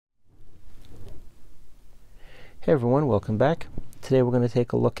Hey everyone, welcome back. Today we're going to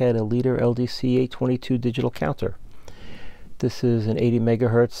take a look at a Leader LDC-822 Digital Counter. This is an 80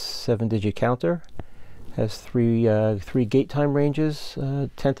 megahertz 7-digit counter. Has three gate time ranges,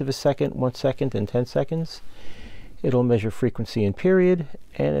 tenth of a second, 1 second, and 10 seconds. It'll measure frequency and period,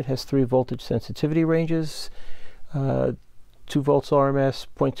 and it has 3 voltage sensitivity ranges, 2 volts RMS,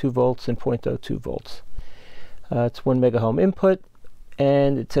 0.2 volts, and 0.02 volts. It's 1 megaohm input,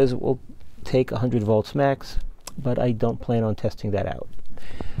 and it says it will take 100 volts max, but I don't plan on testing that out.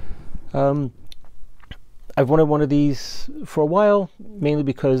 I've wanted one of these for a while, mainly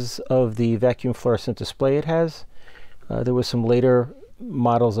because of the vacuum fluorescent display it has. There were some later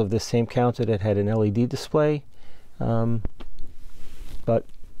models of this same counter that had an LED display, but you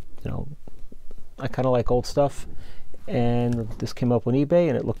know, I kind of like old stuff, and this came up on eBay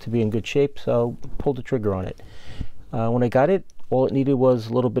and it looked to be in good shape, so pulled the trigger on it. When I got it, all it needed was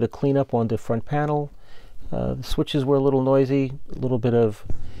a little bit of cleanup on the front panel. The switches were a little noisy, a little bit of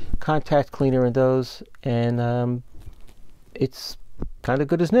contact cleaner in those, and it's kind of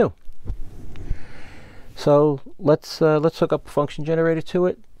good as new. So let's hook up a function generator to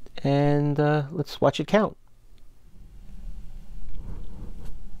it, and let's watch it count.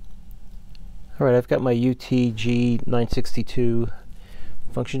 All right, I've got my UTG-962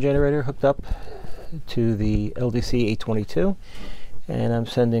 function generator hooked up to the LDC-822, and I'm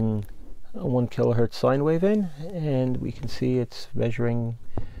sending a 1 kilohertz sine wave in, and we can see it's measuring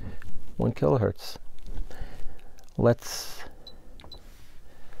 1 kilohertz. Let's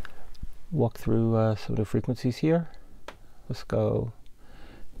walk through some of the frequencies here. Let's go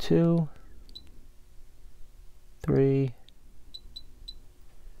 2, 3,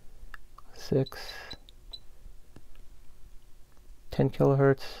 6, 10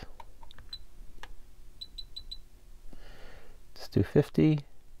 kilohertz. Let's do 50.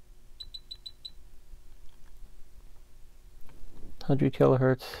 100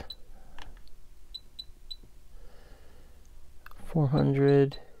 kilohertz,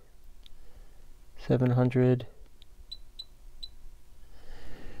 400, 700.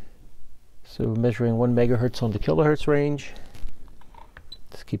 So we're measuring 1 megahertz on the kilohertz range.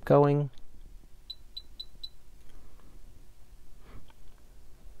 Let's keep going.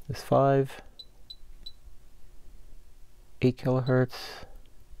 This 5, 8 kilohertz,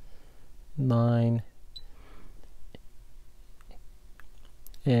 9.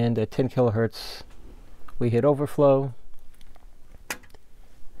 And at 10 kilohertz, we hit overflow.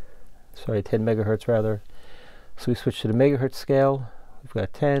 Sorry, 10 megahertz rather. So we switch to the megahertz scale. We've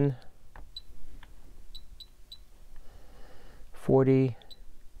got 10, 40,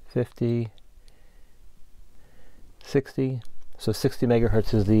 50, 60. So 60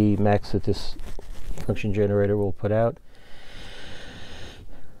 megahertz is the max that this function generator will put out.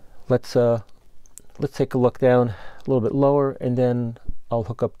 Let's take a look down a little bit lower, and then I'll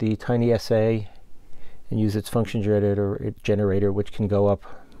hook up the tiny SA and use its function generator, which can go up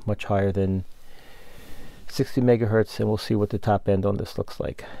much higher than 60 megahertz, and we'll see what the top end on this looks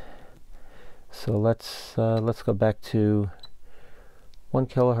like. So let's go back to 1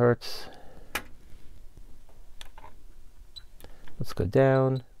 kilohertz. Let's go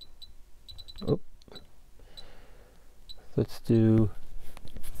down. Oh. Let's do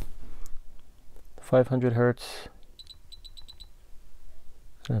 500 hertz.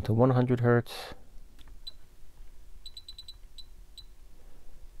 Down to 100 hertz.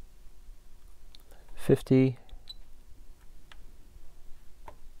 50.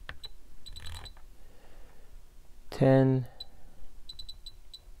 10.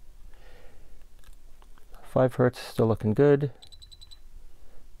 5 hertz, still looking good.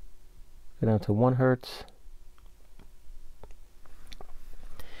 Go down to 1 hertz.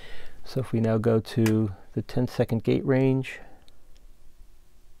 So if we now go to the 10-second gate range,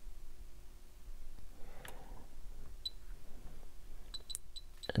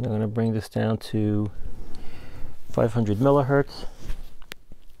 and I'm going to bring this down to 500 millihertz.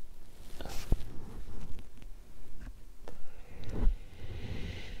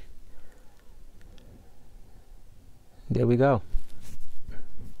 There we go.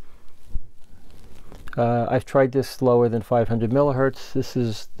 I've tried this lower than 500 millihertz. This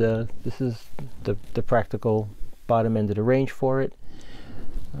is the practical bottom end of the range for it.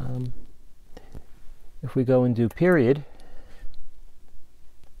 If we go and do period,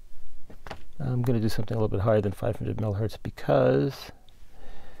 I'm going to do something a little bit higher than 500 millihertz because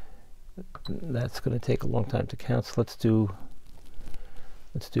that's going to take a long time to count. So let's do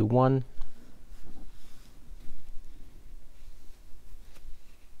 1.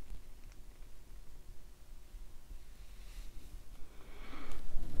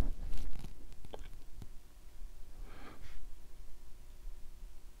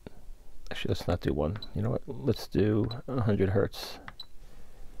 actually, let's not do one. You know what? Let's do 100 hertz.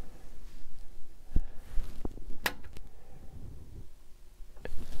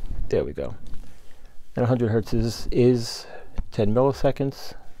 There we go. And 100 hertz is 10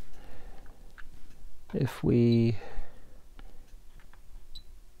 milliseconds. If we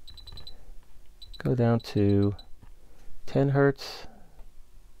go down to 10 hertz,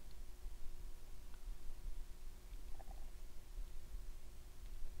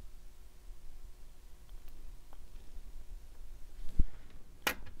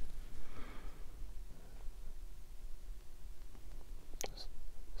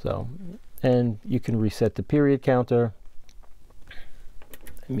 so, and you can reset the period counter.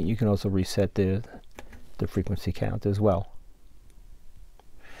 I mean, you can also reset the frequency count as well.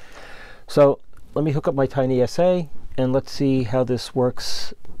 So let me hook up my tiny SA and let's see how this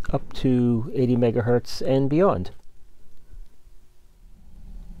works up to 80 megahertz and beyond.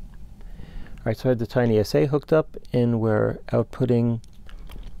 All right, so I have the tiny SA hooked up and we're outputting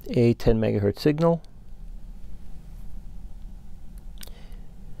a 10 megahertz signal.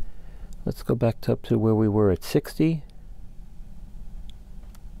 Let's go back up to where we were at 60.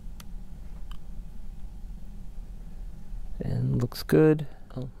 And looks good.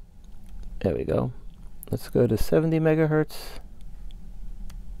 Oh, there we go. Let's go to 70 megahertz.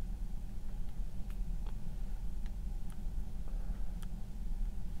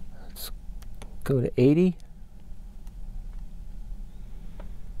 Let's go to 80.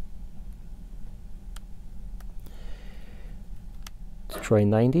 Let's try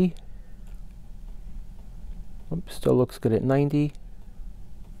 90. Still looks good at 90.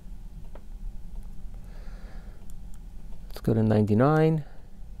 Let's go to 99.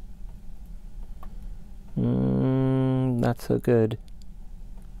 Not so good.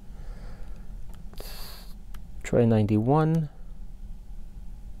 Let's try 91.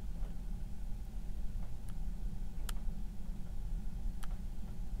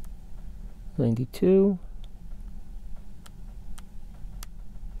 $92.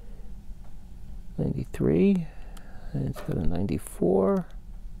 93. And let's go to 94.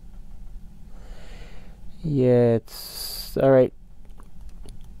 Yeah, it's all right.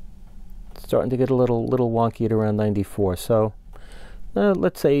 It's starting to get a little wonky at around 94. So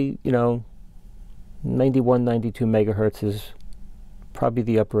let's say, you know, 91, 92 megahertz is probably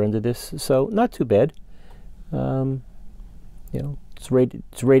the upper end of this. So not too bad. You know, it's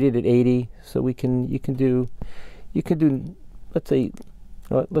rated at 80. So you can do let's say,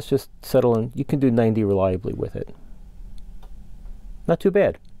 let's just settle in. You can do 90 reliably with it. Not too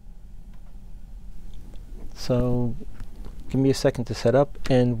bad. So give me a second to set up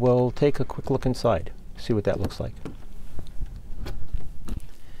and we'll take a quick look inside, see what that looks like.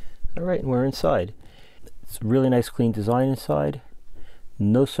 All right, and we're inside. It's a really nice clean design inside.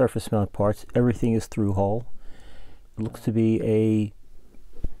 No surface mount parts, everything is through hole. It looks to be a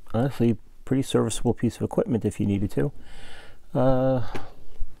honestly pretty serviceable piece of equipment if you needed to. A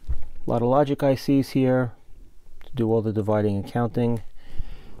lot of logic ICs here to do all the dividing and counting.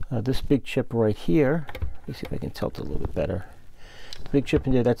 This big chip right here, let me see if I can tilt it a little bit better. The big chip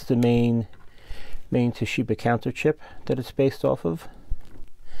in there, that's the main Toshiba counter chip that it's based off of.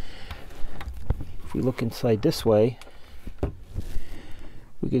 If we look inside this way,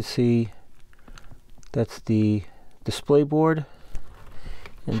 we can see that's the display board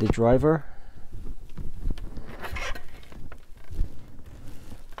and the driver.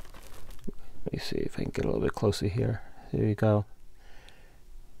 Let me see if I can get a little bit closer here. There you go.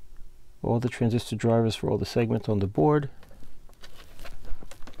 All the transistor drivers for all the segments on the board.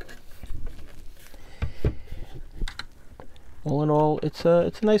 All in all, it's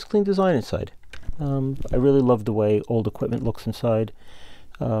a nice clean design inside. I really love the way old equipment looks inside.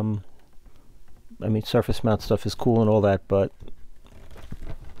 I mean, surface mount stuff is cool and all that, but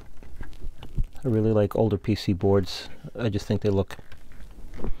I really like older PC boards. I just think they look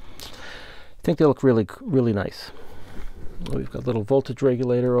really, really nice. We've got a little voltage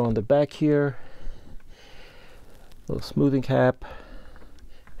regulator on the back here, a little smoothing cap,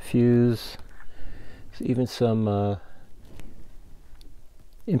 fuse, even some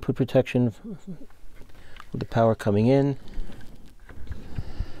input protection with the power coming in.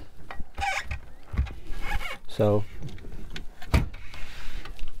 So,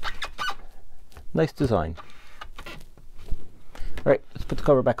 nice design. All right, let's put the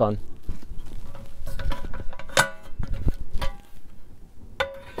cover back on.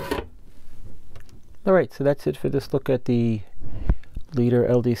 All right, so that's it for this look at the Leader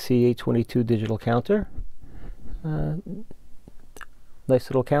LDC-822 Digital Counter. Nice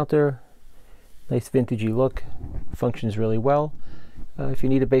little counter, nice vintagey look, functions really well. If you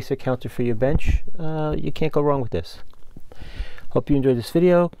need a basic counter for your bench, you can't go wrong with this. Hope you enjoyed this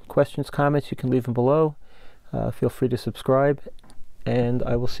video. Questions, comments, you can leave them below. Feel free to subscribe, and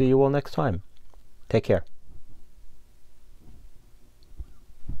I will see you all next time. Take care.